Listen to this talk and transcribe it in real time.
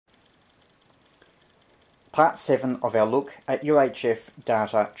Part 7 of our look at UHF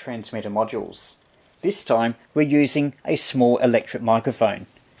data transmitter modules. This time we're using a small Electret microphone.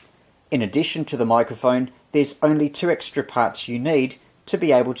 In addition to the microphone, there's only 2 extra parts you need to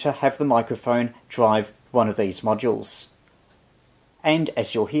be able to have the microphone drive one of these modules. And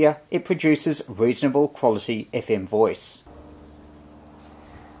as you'll hear, it produces reasonable quality FM voice.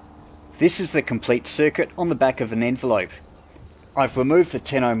 This is the complete circuit on the back of an envelope. I've removed the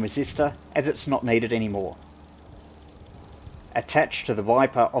 10 ohm resistor as it's not needed anymore. Attached to the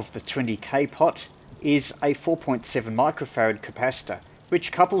wiper of the 20k pot is a 4.7 microfarad capacitor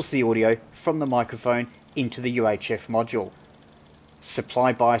which couples the audio from the microphone into the UHF module.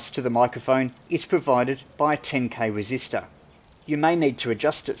 Supply bias to the microphone is provided by a 10k resistor. You may need to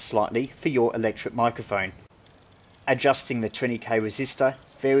adjust it slightly for your Electret microphone. Adjusting the 20k resistor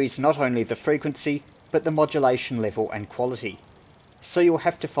varies not only the frequency but the modulation level and quality. So you'll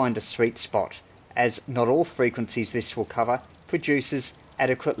have to find a sweet spot, as not all frequencies this will cover produces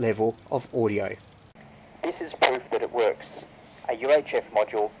adequate level of audio. This is proof that it works. A UHF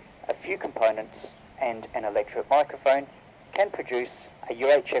module, a few components and an Electret microphone can produce a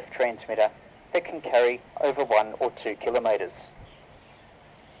UHF transmitter that can carry over 1 or 2 kilometers.